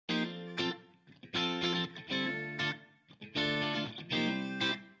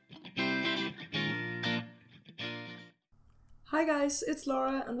Hi guys, it's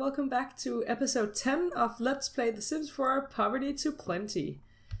Laura and welcome back to episode 10 of Let's Play The Sims 4 Poverty to Plenty.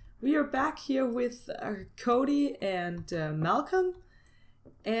 We are back here with Cody and Malcolm,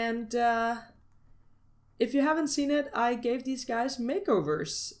 and if you haven't seen it, I gave these guys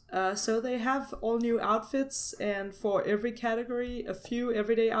makeovers. So they have all new outfits, and for every category a few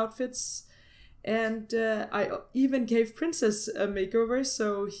everyday outfits, and I even gave Princess a makeover,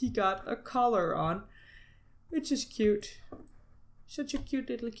 so he got a collar on, which is cute. Such a cute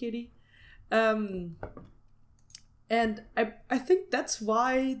little kitty. And I think that's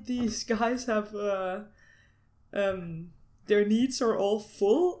why these guys have their needs are all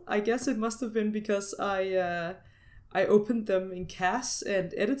full. I guess it must have been because I opened them in CAS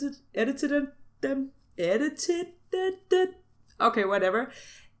and edited them. Okay, whatever.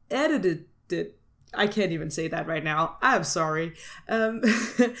 Edited it. I can't even say that right now. I'm sorry.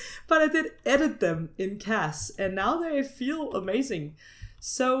 But I did edit them in CAS, and now they feel amazing.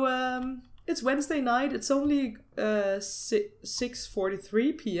 So it's Wednesday night. It's only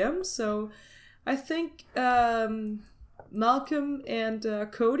 6:43 p.m. So I think Malcolm and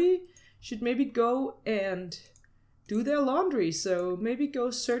Cody should maybe go and do their laundry. So maybe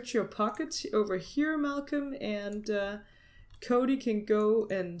go search your pockets over here, Malcolm, and Cody can go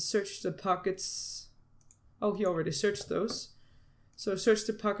and search the pockets. Oh, he already searched those. So search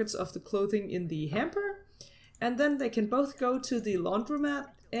the pockets of the clothing in the hamper. And then they can both go to the laundromat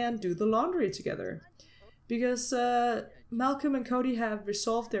and do the laundry together. Because Malcolm and Cody have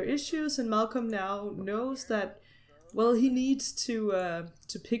resolved their issues, and Malcolm now knows that, well, he needs to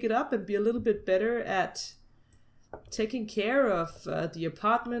pick it up and be a little bit better at taking care of the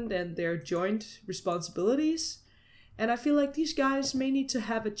apartment and their joint responsibilities. And I feel like these guys may need to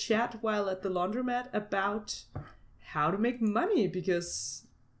have a chat while at the laundromat about how to make money, because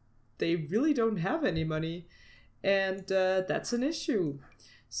they really don't have any money. And that's an issue.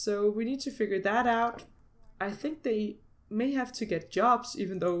 So we need to figure that out. I think they may have to get jobs,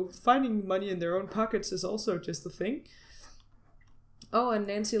 even though finding money in their own pockets is also just a thing. Oh, and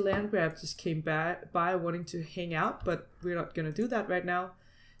Nancy Landgrab just came by wanting to hang out, but we're not going to do that right now.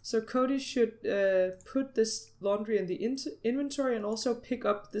 So Cody should put this laundry in the inventory and also pick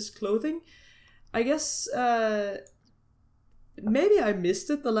up this clothing. I guess maybe I missed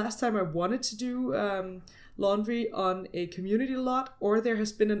it the last time I wanted to do laundry on a community lot, or there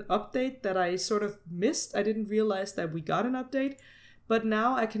has been an update that I sort of missed. I didn't realize that we got an update, but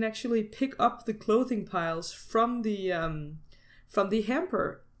now I can actually pick up the clothing piles from the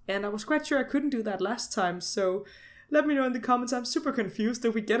hamper, and I was quite sure I couldn't do that last time, so let me know in the comments. I'm super confused.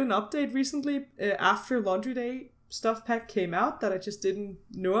 Did we get an update recently after Laundry Day stuff pack came out that I just didn't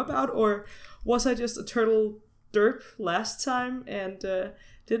know about? Or was I just a turtle derp last time and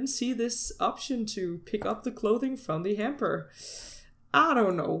didn't see this option to pick up the clothing from the hamper? I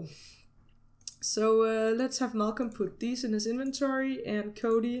don't know. So let's have Malcolm put these in his inventory, and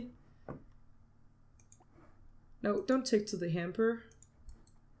Cody... No, don't take to the hamper.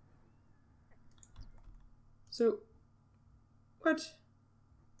 So... What?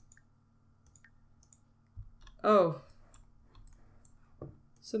 Oh.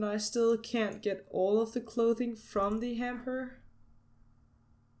 So now I still can't get all of the clothing from the hamper?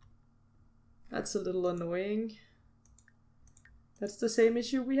 That's a little annoying. That's the same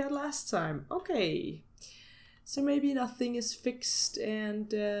issue we had last time. Okay. So maybe nothing is fixed, and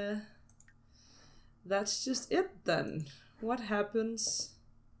that's just it then. What happens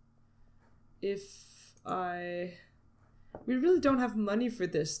if I... We really don't have money for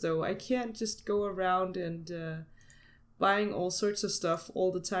this, though. I can't just go around and buying all sorts of stuff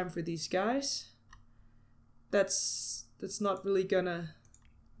all the time for these guys. That's not really gonna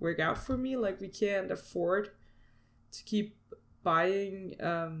work out for me. Like, we can't afford to keep buying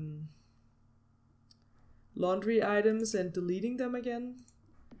laundry items and deleting them again.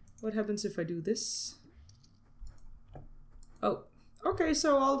 What happens if I do this? Oh, okay,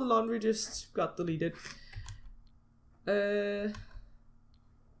 so all the laundry just got deleted.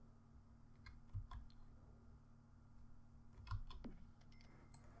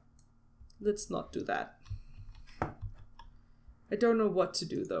 Let's not do that. I don't know what to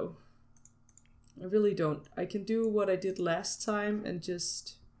do, though. I really don't. I can do what I did last time and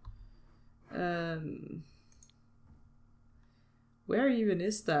just... Where even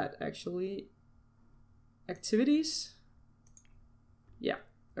is that, actually? Activities? Yeah,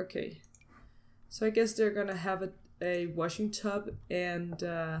 okay. So I guess they're gonna have a washing tub, and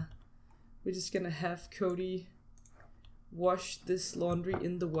we're just gonna have Cody wash this laundry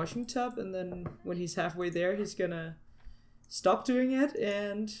in the washing tub, and then when he's halfway there, he's gonna stop doing it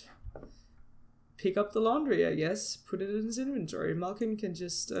and pick up the laundry, I guess. Put it in his inventory. Malcolm can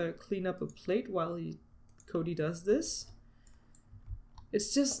just clean up a plate while Cody does this.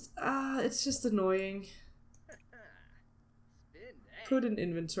 It's just annoying. Put in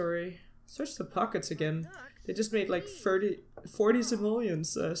inventory. Search the pockets again. They just made like 40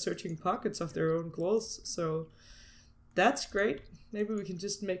 simoleons searching pockets of their own clothes. So that's great. Maybe we can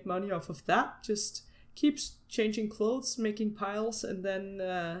just make money off of that. Just keep changing clothes, making piles, and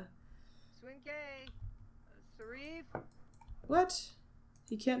then... What?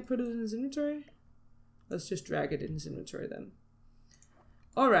 He can't put it in his inventory? Let's just drag it in his inventory then.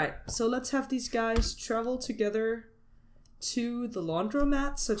 Alright, so let's have these guys travel together to the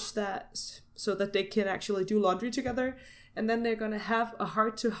laundromat so that they can actually do laundry together, and then they're gonna have a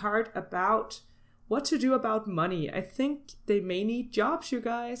heart-to-heart about what to do about money. I think they may need jobs, you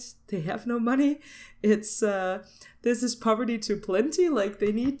guys. They have no money. It's this is poverty to plenty. Like,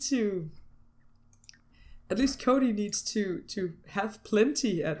 they need to, at least Cody needs to have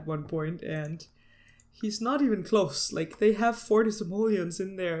plenty at one point, and he's not even close. Like, they have 40 simoleons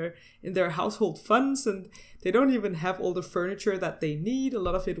in their household funds, and they don't even have all the furniture that they need. A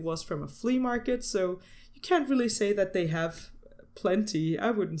lot of it was from a flea market, so you can't really say that they have plenty.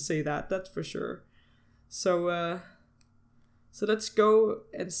 I wouldn't say that, that's for sure. So let's go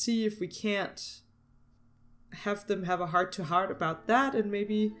and see if we can't have them have a heart-to-heart about that, and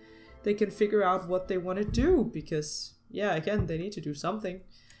maybe they can figure out what they want to do, because, yeah, again, they need to do something.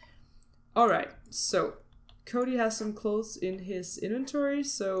 Alright, so Cody has some clothes in his inventory,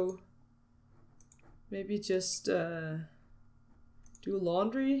 so maybe just do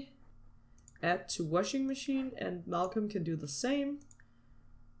laundry, add to washing machine, and Malcolm can do the same,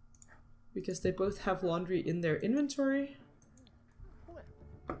 because they both have laundry in their inventory.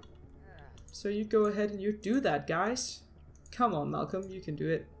 So you go ahead and you do that, guys. Come on, Malcolm, you can do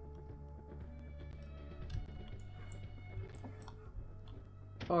it.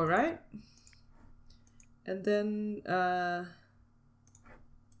 Alright. And then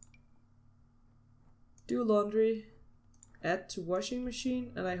do laundry, add to washing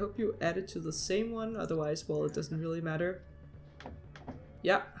machine, and I hope you add it to the same one, otherwise, well, it doesn't really matter.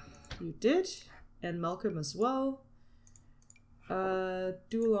 Yeah, you did. And Malcolm as well. Do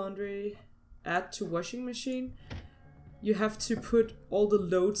laundry, add to washing machine. You have to put all the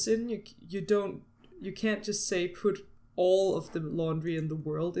loads in. You can't just say put all of the laundry in the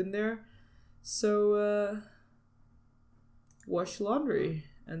world in there. So wash laundry,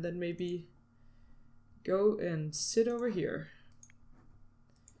 and then maybe go and sit over here.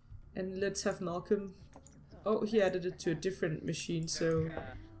 And let's have Malcolm. Oh, he added it to a different machine, so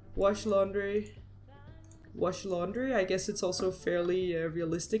wash laundry. Wash laundry. I guess it's also fairly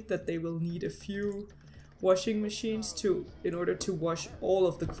realistic that they will need a few washing machines in order to wash all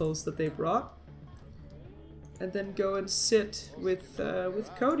of the clothes that they brought. And then go and sit with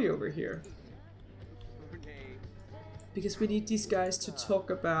Cody over here. Because we need these guys to talk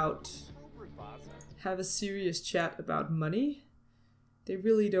about, have a serious chat about money. They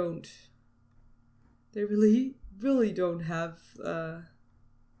really don't have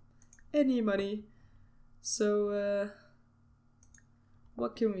any money. So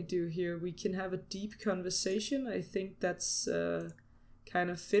what can we do here? We can have a deep conversation. I think that's kind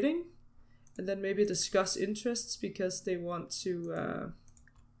of fitting. And then maybe discuss interests, because they want to...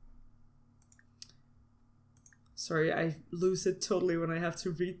 Sorry, I lose it totally when I have to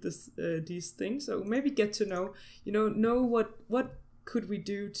read these things. So maybe get to know, know what could we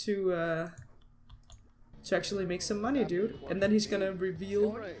do to actually make some money, dude. And then he's gonna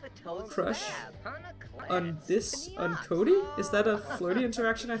reveal crush on Cody. Is that a flirty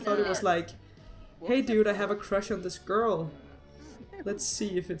interaction? I thought it was like, hey dude, I have a crush on this girl. Let's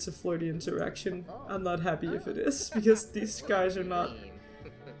see if it's a flirty interaction. I'm not happy if it is, because these guys are not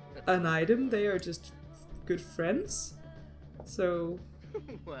an item, they are just good friends. So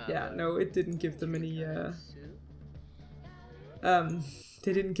yeah, no, it didn't give them any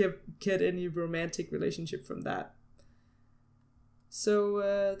they didn't get any romantic relationship from that.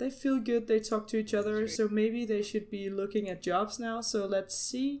 So they feel good, they talk to each other, so maybe they should be looking at jobs now. So let's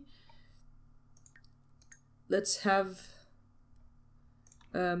see. Let's have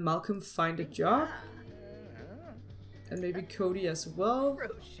Malcolm find a job. And maybe Cody as well.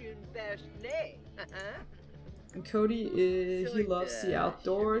 And Cody, he loves the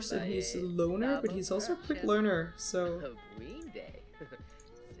outdoors, and he's a loner, but he's also a quick learner, so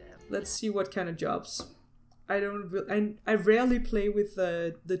let's see what kind of jobs. I rarely play with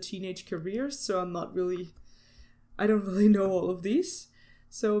the teenage careers, so I don't really know all of these.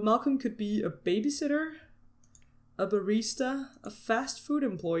 So Malcolm could be a babysitter, a barista, a fast food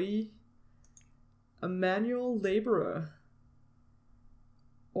employee, a manual laborer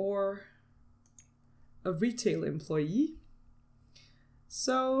or a retail employee.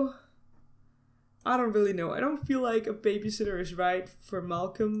 So I don't really know. I don't feel like a babysitter is right for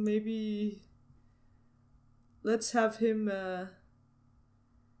Malcolm. Maybe let's have him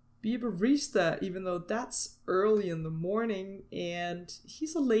be a barista, even though that's early in the morning and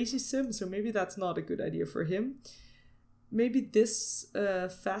he's a lazy sim, so maybe that's not a good idea for him. Maybe this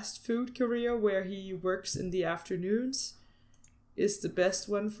fast food career where he works in the afternoons is the best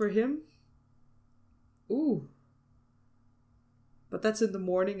one for him. Ooh. But that's in the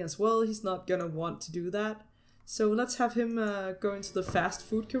morning as well. He's not gonna want to do that. So let's have him go into the fast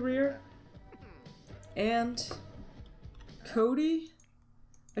food career. And Cody,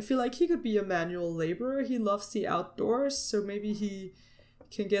 I feel like he could be a manual laborer. He loves the outdoors, so maybe he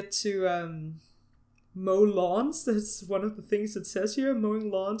can get to mow lawns. That's one of the things it says here. Mowing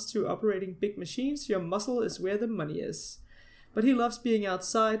lawns to operating big machines. Your muscle is where the money is. But he loves being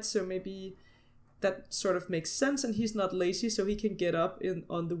outside, so maybe that sort of makes sense, and he's not lazy, so he can get up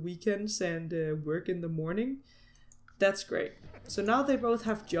on the weekends and work in the morning. That's great. So now they both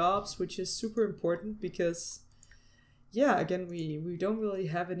have jobs, which is super important because, yeah, again, we don't really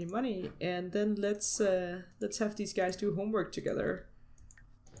have any money. And then let's have these guys do homework together.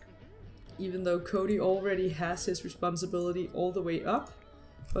 Even though Cody already has his responsibility all the way up,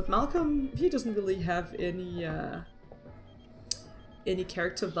 but Malcolm, he doesn't really have any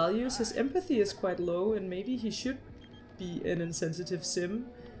character values. His empathy is quite low, and maybe he should be an insensitive sim.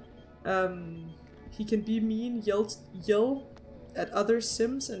 He can be mean, yell at other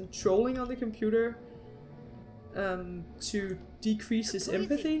sims and trolling on the computer to decrease his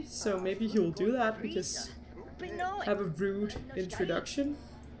empathy, so maybe he will do that because have a rude introduction.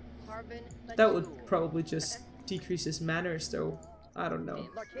 That would probably just decrease his manners though. I don't know.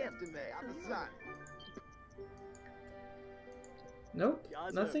 Nope,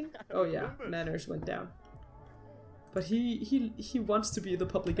 nothing? Oh yeah, manners went down. But he wants to be the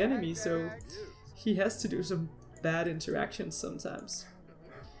public enemy, so he has to do some bad interactions sometimes.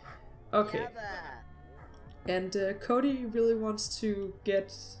 Okay. And Cody really wants to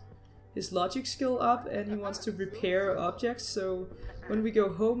get his logic skill up, and he wants to repair objects, so when we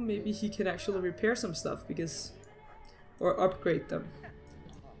go home maybe he can actually repair some stuff, because... or upgrade them.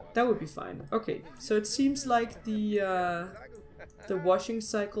 That would be fine. Okay, so it seems like the washing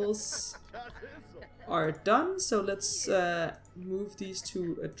cycles are done, so let's move these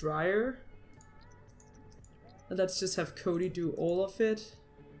to a dryer. And let's just have Cody do all of it,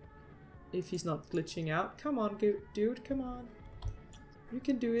 if he's not glitching out. Come on, dude, come on. You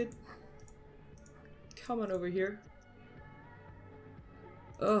can do it. Come on over here.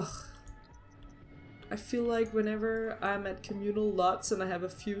 Ugh. I feel like whenever I'm at communal lots and I have a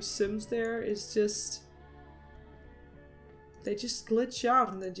few sims there, it's just... they just glitch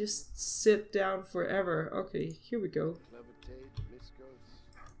out and they just sit down forever. Okay, here we go.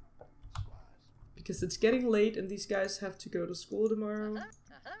 Because it's getting late and these guys have to go to school tomorrow.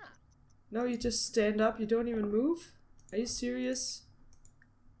 No, you just stand up, you don't even move? Are you serious?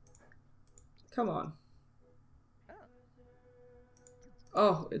 Come on.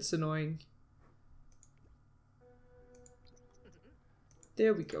 Oh, it's annoying.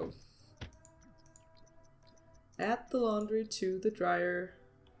 There we go. Add the laundry to the dryer.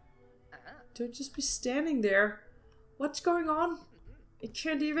 Don't just be standing there. What's going on? It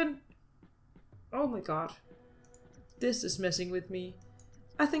can't even... oh my god. This is messing with me.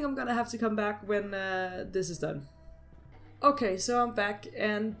 I think I'm gonna have to come back when this is done. Okay, so I'm back,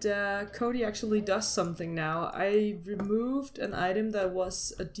 and Cody actually does something now. I removed an item that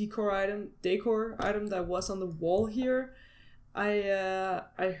was a decor item that was on the wall here.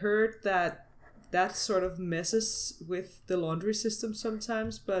 I heard that sort of messes with the laundry system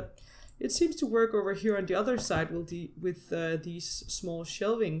sometimes, but it seems to work over here on the other side with these small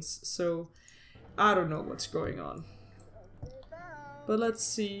shelvings. So I don't know what's going on. But let's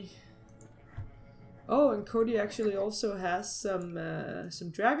see. Oh, and Cody actually also has some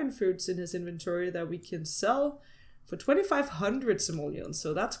dragon fruits in his inventory that we can sell for 2,500 simoleons,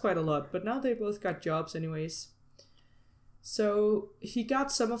 so that's quite a lot. But now they both got jobs anyways. So he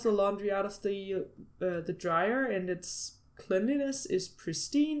got some of the laundry out of the dryer, and its cleanliness is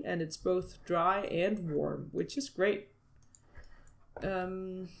pristine, and it's both dry and warm, which is great.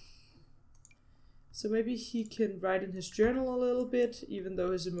 So maybe he can write in his journal a little bit, even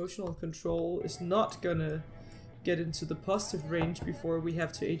though his emotional control is not gonna get into the positive range before we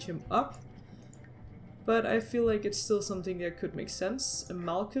have to age him up. But I feel like it's still something that could make sense. And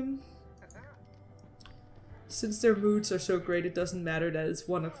Malcolm, since their moods are so great, it doesn't matter that it's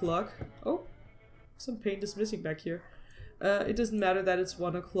 1 o'clock. Oh, Some paint is missing back here. It doesn't matter that it's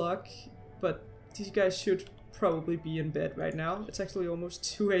 1 o'clock, but these guys should probably be in bed right now. It's actually almost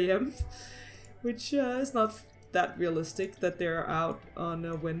 2 a.m. which is not that realistic that they're out on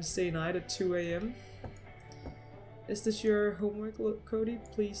a Wednesday night at 2 a.m. Is this your homework, Cody?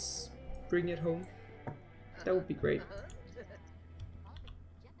 Please bring it home. That would be great.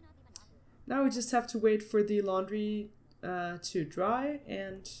 Now we just have to wait for the laundry to dry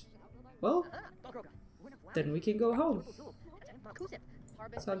and, well, then we can go home.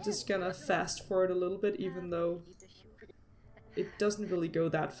 So I'm just gonna fast forward a little bit, even though it doesn't really go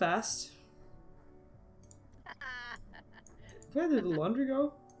that fast. Where did the laundry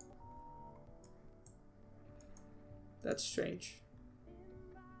go? That's strange.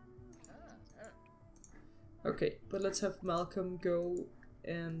 Okay, but let's have Malcolm go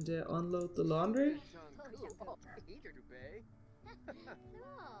and unload the laundry.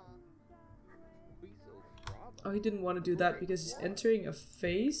 Oh, he didn't want to do that because he's entering a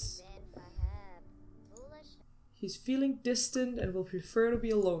phase. He's feeling distant and will prefer to be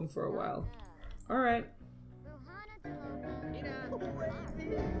alone for a while. Alright.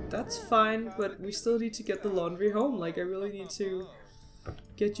 That's fine, but we still need to get the laundry home. Like, I really need to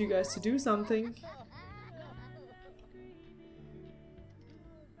get you guys to do something.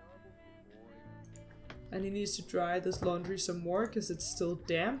 And he needs to dry this laundry some more because it's still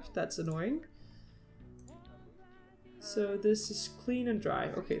damp. That's annoying. So this is clean and dry.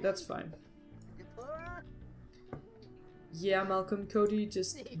 Okay, that's fine. Yeah, Malcolm, Cody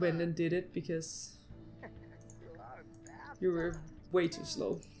just went and did it because you were way too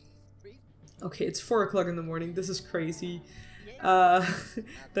slow. Okay, it's 4 o'clock in the morning. This is crazy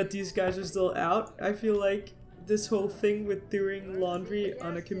that these guys are still out. I feel like this whole thing with doing laundry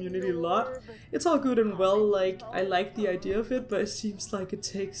on a community lot, it's all good and well. Like, I like the idea of it, but it seems like it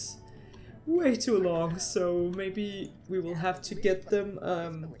takes way too long. So maybe we will have to get them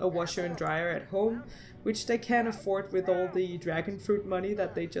a washer and dryer at home, which they can't afford with all the dragon fruit money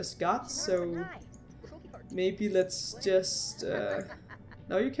that they just got. So maybe let's just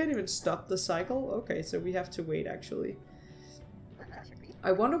no, you can't even stop the cycle. Okay, so we have to wait actually.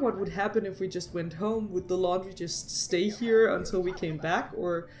 I wonder what would happen if we just went home. Would the laundry just stay here until we came back,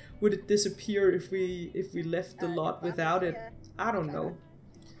 or would it disappear if we left the lot without it? I don't know.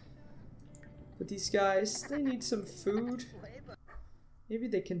 But these guys, they need some food. Maybe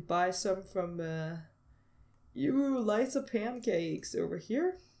they can buy some from you Liza Pancakes over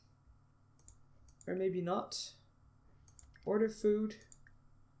here. Or maybe not. Order food.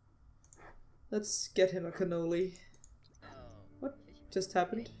 Let's get him a cannoli. What just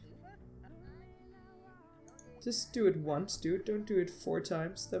happened? Just do it once, dude. Don't do it 4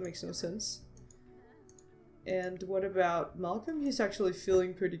 times. That makes no sense. And what about Malcolm? He's actually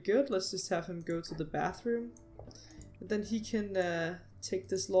feeling pretty good. Let's just have him go to the bathroom. And then he can take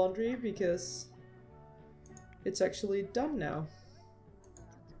this laundry because it's actually done now.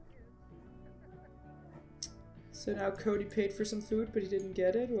 So now Cody paid for some food, but he didn't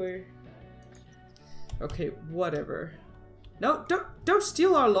get it, or... Okay, whatever. No, don't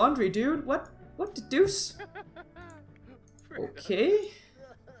steal our laundry, dude. What the deuce? Okay.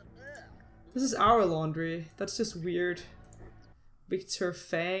 This is our laundry. That's just weird. Victor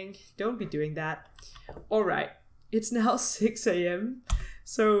Fang. Don't be doing that. Alright. It's now 6 a.m.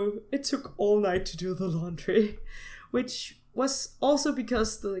 So it took all night to do the laundry. Which was also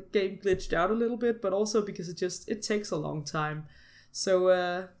because the game glitched out a little bit, but also because it takes a long time.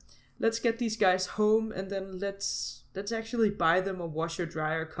 So let's get these guys home, and then let's actually buy them a washer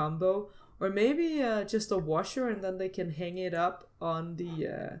dryer combo, or maybe just a washer, and then they can hang it up on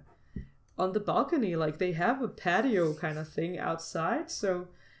the balcony. Like, they have a patio kind of thing outside, so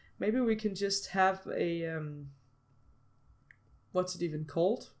maybe we can just have a what's it even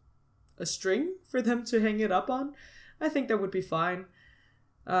called? A string for them to hang it up on. I think that would be fine.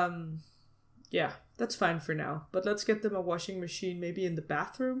 Yeah, that's fine for now. But let's get them a washing machine maybe in the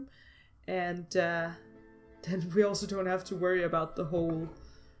bathroom. And then we also don't have to worry about the whole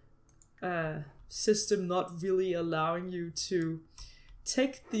system not really allowing you to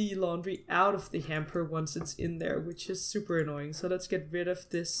take the laundry out of the hamper once it's in there, which is super annoying. So let's get rid of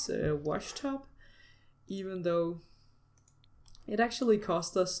this wash tub, even though it actually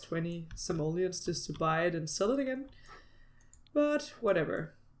cost us 20 simoleons just to buy it and sell it again. But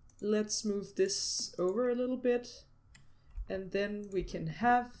whatever. Let's move this over a little bit, and then we can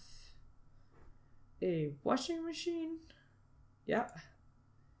have a washing machine. Yeah.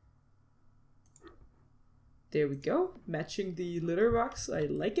 There we go. Matching the litter box. I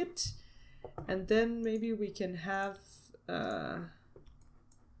like it. And then maybe we can have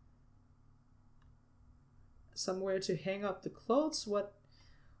somewhere to hang up the clothes. What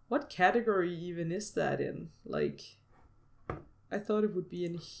category even is that in? Like, I thought it would be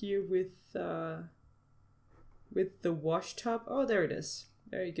in here with the wash tub. Oh, there it is.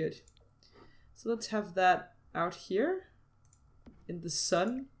 Very good. So let's have that out here in the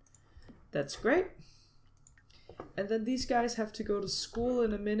sun. That's great. And then these guys have to go to school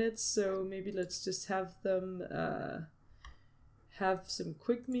in a minute, so maybe let's just have them have some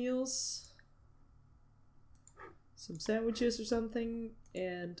quick meals, some sandwiches or something,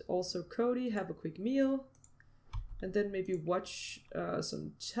 and also Cody have a quick meal, and then maybe watch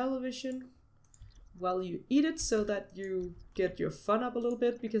some television while you eat it, so that you get your fun up a little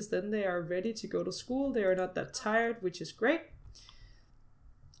bit, because then they are ready to go to school. They are not that tired, which is great.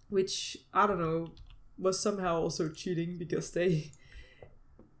 Which, I don't know, was somehow also cheating, because they,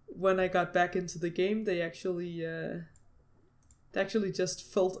 when I got back into the game, they actually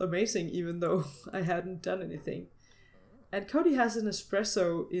just felt amazing, even though I hadn't done anything. And Cody has an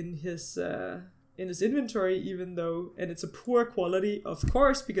espresso in his inventory, even though, and it's a poor quality, of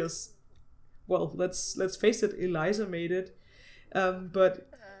course, because, well, let's face it, Eliza made it, but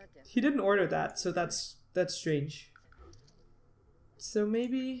he didn't order that, so that's strange. So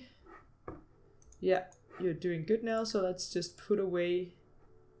maybe, yeah, you're doing good now, so let's just put away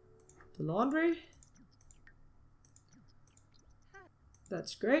the laundry.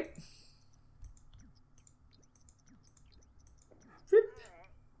 That's great. Rip.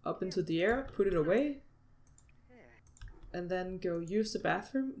 Up into the air, put it away. And then go use the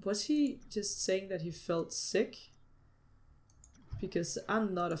bathroom. Was he just saying that he felt sick? Because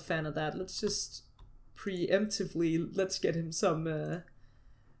I'm not a fan of that. Let's just preemptively, let's get him some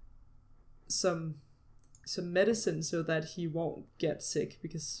medicine so that he won't get sick,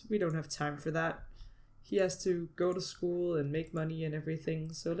 because we don't have time for that. He has to go to school and make money and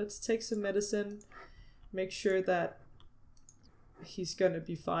everything. So let's take some medicine, make sure that he's gonna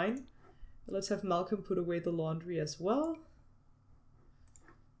be fine. Let's have Malcolm put away the laundry as well.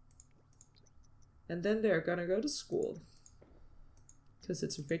 And then they're gonna go to school, because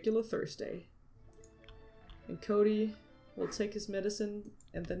it's a regular Thursday. And Cody will take his medicine,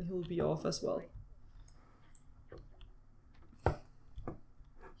 and then he'll be off as well.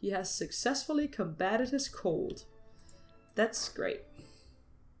 He has successfully combated his cold. That's great.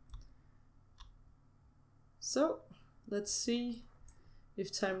 So, let's see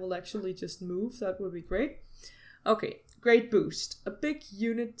if time will actually just move. That would be great. Okay, great boost. A big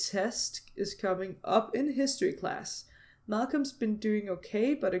unit test is coming up in history class. Malcolm's been doing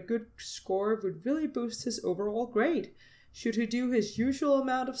okay, but a good score would really boost his overall grade. Should he do his usual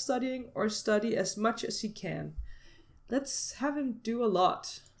amount of studying, or study as much as he can? Let's have him do a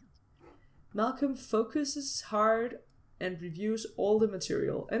lot. Malcolm focuses hard and reviews all the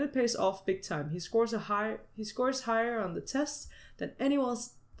material, and it pays off big time. He scores higher on the test than anyone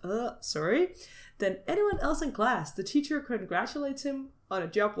else in class. The teacher congratulates him on a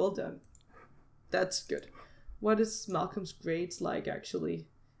job well done. That's good. What is Malcolm's grades like, actually?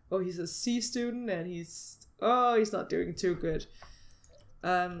 Oh, he's a C student, and he's not doing too good.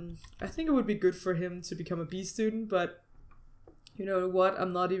 I think it would be good for him to become a B student, but you know what?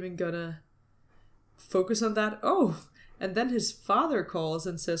 I'm not even gonna focus on that. Oh, and then his father calls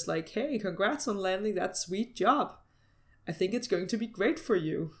and says like, hey, congrats on landing that sweet job. I think it's going to be great for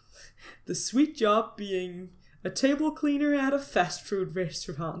you. The sweet job being a table cleaner at a fast food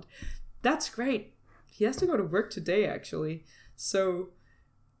restaurant. That's great. He has to go to work today, actually. So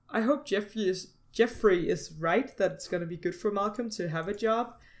I hope Jeffrey is right that it's going to be good for Malcolm to have a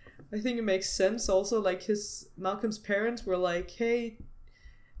job. I think it makes sense also, like Malcolm's parents were like, hey,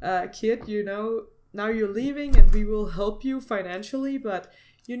 kid, you know, now you're leaving and we will help you financially, but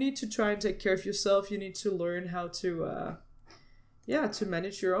you need to try and take care of yourself. You need to learn how to, to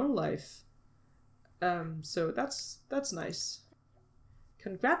manage your own life. So that's nice.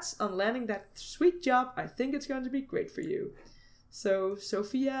 Congrats on landing that sweet job. I think it's going to be great for you. So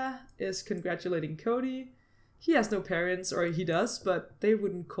Sophia is congratulating Cody. He has no parents, or he does, but they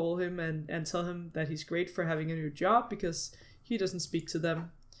wouldn't call him and tell him that he's great for having a new job, because he doesn't speak to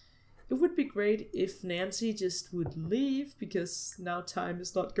them. It would be great if Nancy just would leave, because now time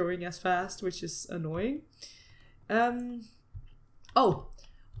is not going as fast, which is annoying. Oh,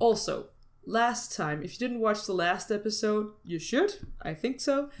 also, last time, if you didn't watch the last episode, you should. I think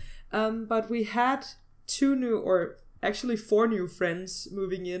so. But we had 4 new friends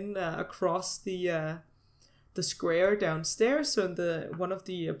moving in across the square downstairs, so in one of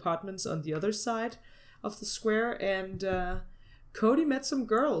the apartments on the other side of the square, and Cody met some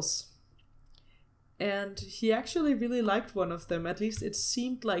girls. And he actually really liked one of them. At least it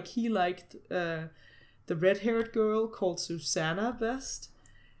seemed like he liked the red-haired girl called Suzanna best.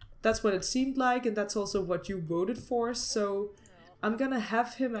 That's what it seemed like, and that's also what you voted for, so I'm gonna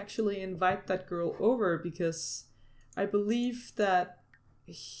have him actually invite that girl over, because I believe that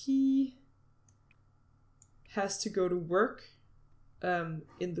he has to go to work in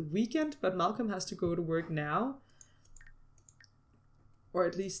the weekend, but Malcolm has to go to work now. Or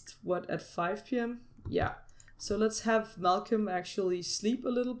at least, what, at 5 p.m? Yeah. So let's have Malcolm actually sleep a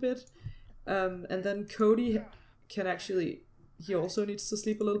little bit. And then Cody can actually... He also needs to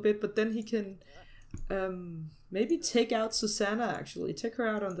sleep a little bit, but then he can maybe take out Suzanna, actually. Take her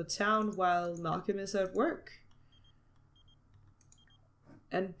out on the town while Malcolm is at work.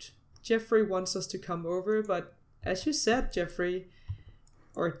 And Jeffrey wants us to come over, but as you said, Jeffrey,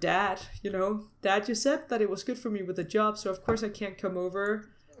 or Dad, you know, Dad, you said that it was good for me with a job, so of course I can't come over.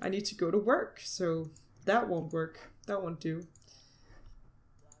 I need to go to work, so that won't work. That won't do.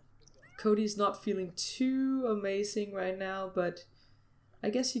 Cody's not feeling too amazing right now, but I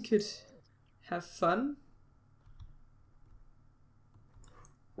guess he could have fun.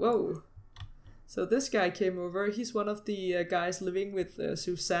 Whoa. So this guy came over. He's one of the guys living with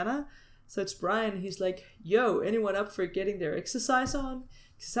Suzanna. So it's Brian. He's like, yo, anyone up for getting their exercise on?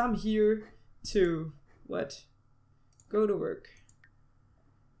 Because I'm here to, what? Go to work.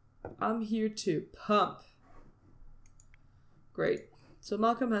 I'm here to pump. Great. So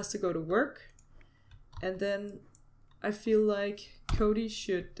Malcolm has to go to work. And then I feel like Cody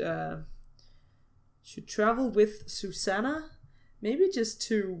should travel with Suzanna. Maybe just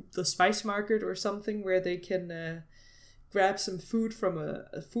to the spice market or something where they can grab some food from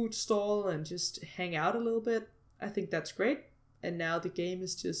a food stall and just hang out a little bit. I think that's great. And now the game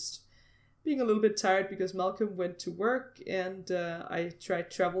is just being a little bit tired because Malcolm went to work and I tried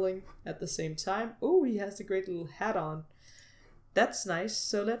traveling at the same time. Oh, he has a great little hat on. That's nice.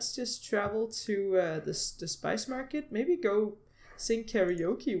 So let's just travel to the spice market. Maybe go sing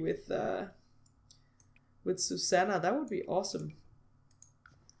karaoke with Suzanna. That would be awesome.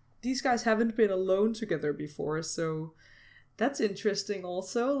 These guys haven't been alone together before, so that's interesting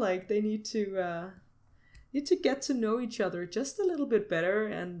also. Like, they need to get to know each other just a little bit better,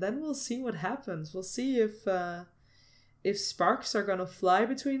 and then we'll see what happens. We'll see if sparks are gonna fly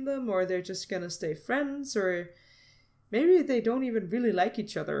between them, or they're just gonna stay friends, or maybe they don't even really like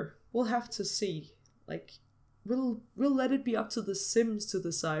each other. We'll have to see. Like, we'll let it be up to the Sims to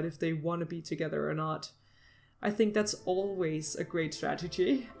decide if they want to be together or not. I think that's always a great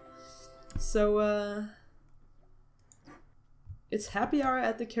strategy. So, it's happy hour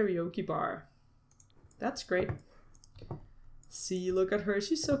at the karaoke bar. That's great. See, look at her.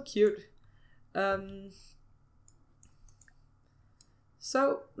 She's so cute.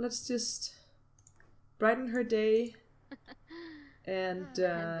 So, let's just brighten her day and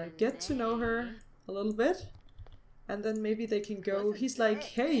get to know her a little bit. And then maybe they can go... He's like,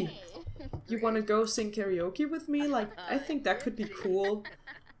 hey, you want to go sing karaoke with me? Like, I think that could be cool.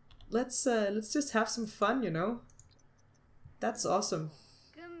 Let's just have some fun, you know? That's awesome.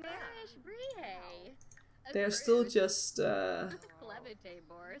 They're still just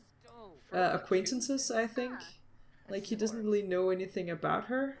acquaintances, I think. Like, he doesn't really know anything about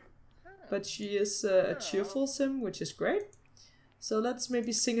her. But she is a cheerful sim, which is great. So let's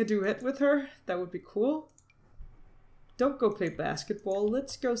maybe sing a duet with her. That would be cool. Don't go play basketball.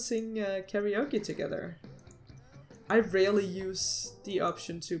 Let's go sing karaoke together. I rarely use the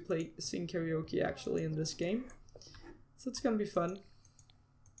option to sing karaoke actually in this game. So it's gonna be fun.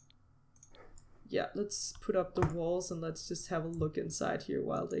 Yeah, let's put up the walls and let's just have a look inside here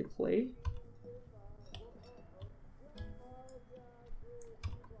while they play.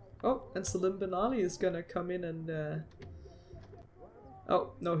 Oh, and Salim Ben Ali is gonna come in and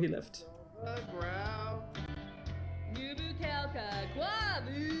oh, no, he left.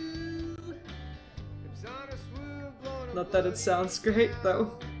 Not that it sounds great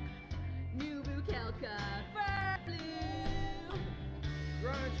though.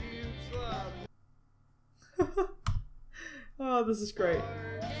 Oh, this is great.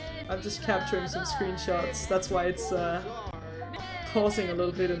 I'm just capturing some screenshots. That's why it's pausing a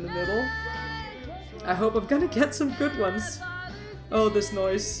little bit in the middle. I hope I'm gonna get some good ones. Oh, this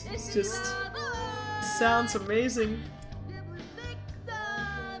noise. It's just... sounds amazing.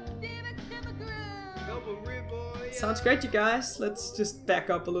 Sounds great, you guys. Let's just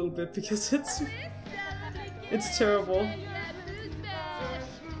back up a little bit because it's terrible.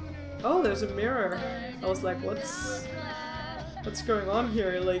 Oh, there's a mirror. I was like, what's going on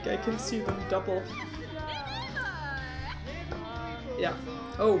here? Like, I can see them double. Yeah.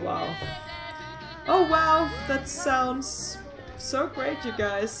 Oh, wow. Oh, wow. That sounds so great, you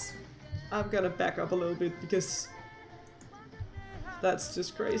guys. I'm gonna back up a little bit because that's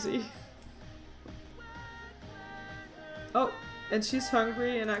just crazy. Oh, and she's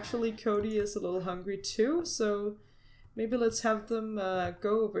hungry, and actually Cody is a little hungry too, so maybe let's have them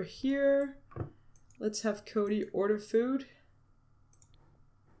go over here. Let's have Cody order food.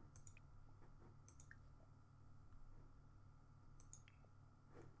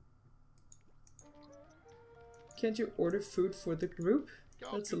 Can't you order food for the group?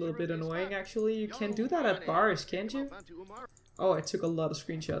 That's a little bit annoying actually. You can do that at bars, can't you? Oh, I took a lot of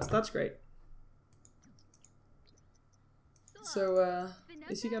screenshots. That's great. So,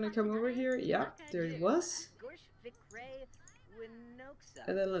 is he gonna come over here? Yeah, there he was.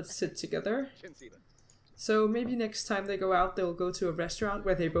 And then let's sit together. So maybe next time they go out, they'll go to a restaurant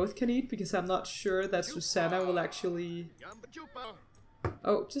where they both can eat, because I'm not sure that Suzanna will actually...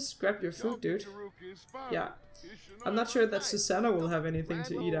 Oh, just grab your food, dude. Yeah. I'm not sure that Suzanna will have anything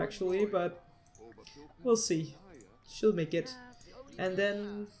to eat actually, but we'll see. She'll make it. And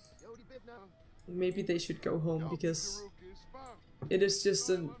then maybe they should go home because it is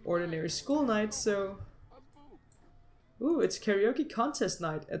just an ordinary school night, so... Ooh, it's karaoke contest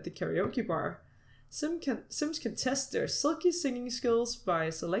night at the karaoke bar. Sims can test their silky singing skills by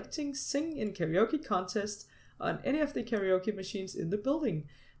selecting Sing in Karaoke Contest on any of the karaoke machines in the building.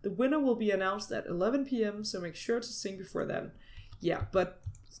 The winner will be announced at 11 PM, so make sure to sing before then. Yeah, but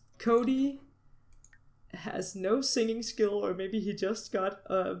Cody has no singing skill, or maybe he just got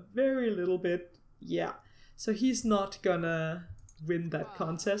a very little bit. Yeah, so he's not gonna win that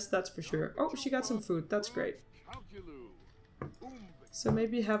contest, that's for sure. Oh, she got some food, that's great. So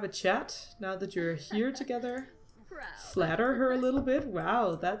maybe have a chat now that you're here together. Flatter her a little bit.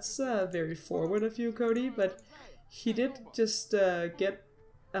 Wow, that's very forward of you, Cody, but he did just get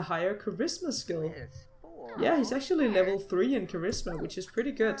a higher charisma skill. Yeah, he's actually level 3 in charisma, which is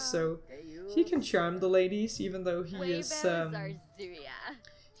pretty good, so he can charm the ladies, even though he is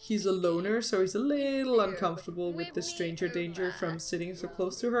he's a loner, so he's a little uncomfortable with the stranger danger from sitting so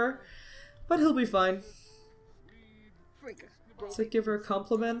close to her, but he'll be fine. So give her a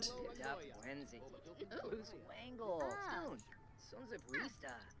compliment.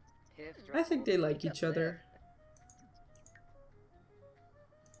 I think they like each other.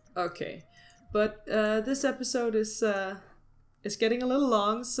 Okay, but this episode is getting a little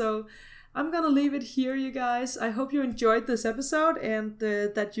long, so I'm gonna leave it here, you guys. I hope you enjoyed this episode and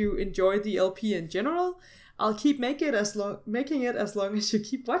that you enjoyed the LP in general. I'll keep making it as long as you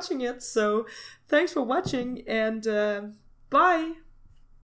keep watching it. So thanks for watching, and bye.